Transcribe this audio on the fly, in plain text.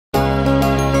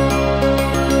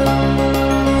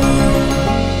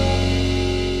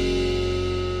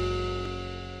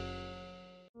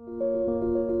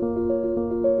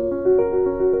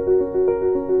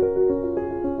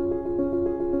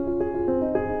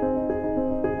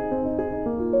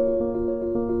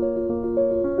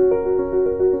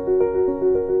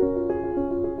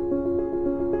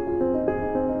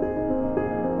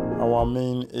our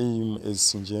main aim as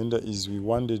Syngenta is we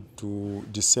wanted to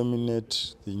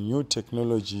disseminate the new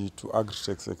technology to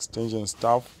Agritex extension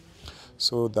staff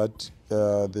so that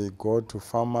they go to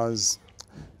farmers,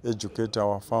 educate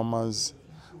our farmers.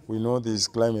 We know there is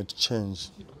climate change.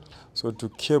 So to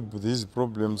curb these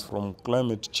problems from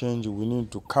climate change, we need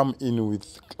to come in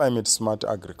with climate smart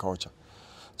agriculture.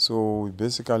 So we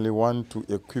basically want to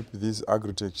equip these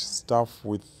Agritex staff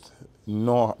with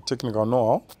technical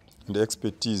know-how and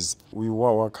expertise. We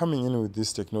were coming in with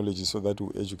this technology so that we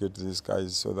educate these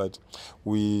guys, so that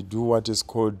we do what is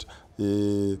called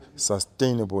a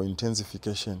sustainable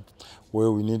intensification, where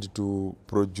we need to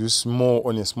produce more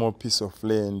on a small piece of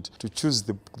land, to choose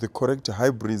the correct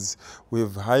hybrids. We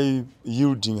have high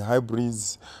yielding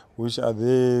hybrids which are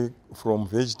there from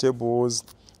vegetables,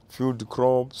 field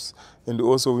crops, and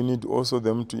also we need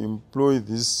them to employ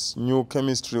this new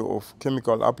chemistry of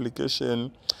chemical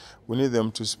application. We need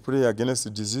them to spray against the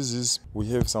diseases. We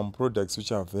have some products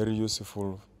which are very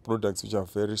useful, products which are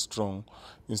very strong.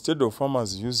 Instead of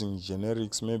farmers using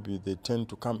generics, maybe they tend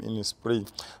to come in and spray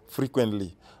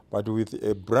frequently. But with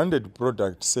a branded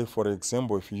product, say for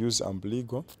example, if you use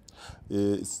Ambligo,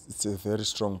 it's a very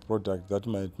strong product that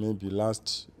might maybe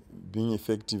last being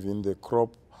effective in the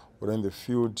crop or in the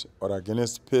field or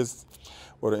against pests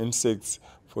or insects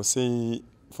for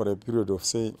a period of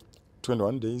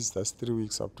 21 days, that's 3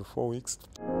 weeks up to 4 weeks.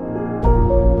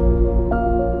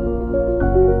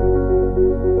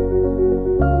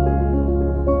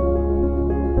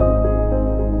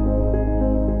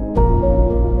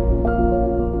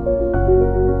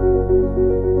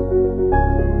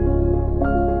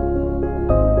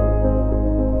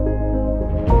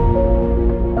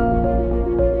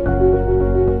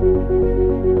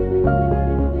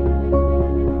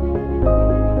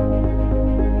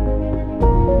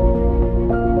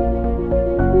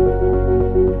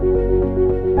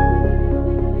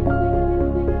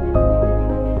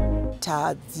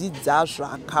 Tadzidza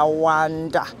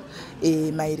zvakawanda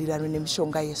maererano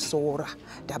nemishonga yesora,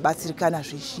 tabatsirikana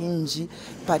zvizhinji.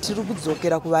 Patiri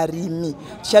kudzokera kuvarimi,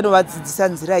 tichanovadzidzisa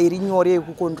nzira iri nyore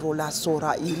yekukontrola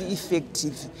sora iri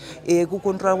effective.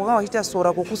 Kukontrola kwanga vachiita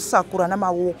sora kwokusakura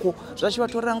namaoko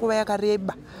zvachivatorera nguva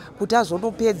yakareba kuti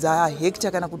azondopedza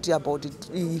hectare kana kuti about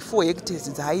 4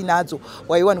 hectares dzaainadzo,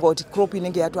 waiwanikwa kuti crop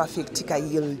inenge yatoaffectika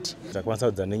yield. Takwanisa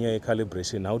kudza nenyaya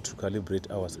yecalibration, how to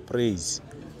calibrate our sprays,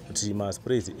 kuti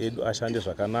masprays edu ashande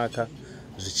zvakanaka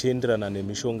zvichienderana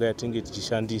nemishonga yatinge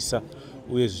tichishandisa,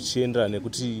 uye zvichienderana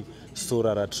nekuti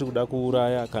sora ratiri kuda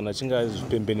kuuraya kana chinga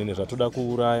zvipembenene zvatoda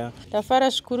kuuraya. Tafara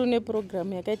zvikuru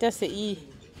neprogramu yakaita seiyi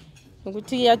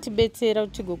nokuti yatibetsera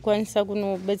kuti tigokwanisa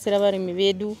kunobetsera varimi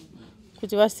vedu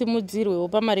kuti vasimudzirwewo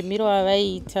pamarimiro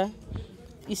avaiita.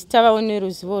 Isi tavawo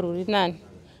neruzivo rwuri nani.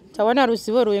 Tawana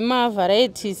ruzivo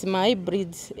rwemavarieties,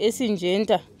 mahybrids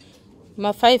eSyngenta,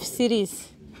 ma5 series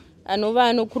anova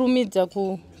anokurumidza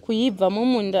kuibva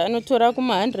mumunda, anotora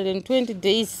kuma 120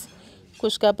 days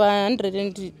kusvika pa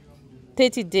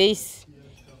 130 days,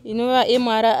 inova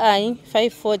MRI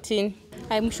 514.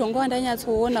 Mushonga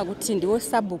wandanyatsoona kuti ndiwo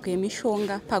sabhuku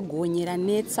yemishonga pagonye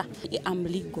ranetsa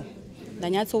iAmbligo.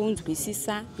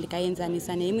 Ndanyatsounzwisisa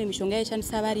ndikaenzanisa neimwe mishonga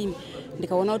yaishandisa varimi,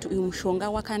 ndikaona kuti uyu mushonga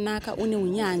wakanaka, une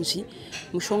unyanzvi.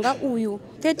 Mushonga uyu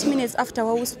 30 minutes after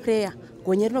wauspraya,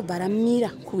 gonye rinobva ramira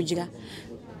kudya.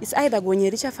 It's either gonye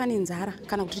richafa nenzara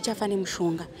kana kuti richafa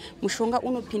nemushonga. Mushonga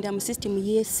unopinda musystem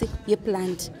yese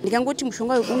yeplant. Ndikangoti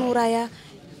mushonga uyu unouraya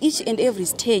each and every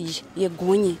stage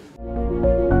yegonye.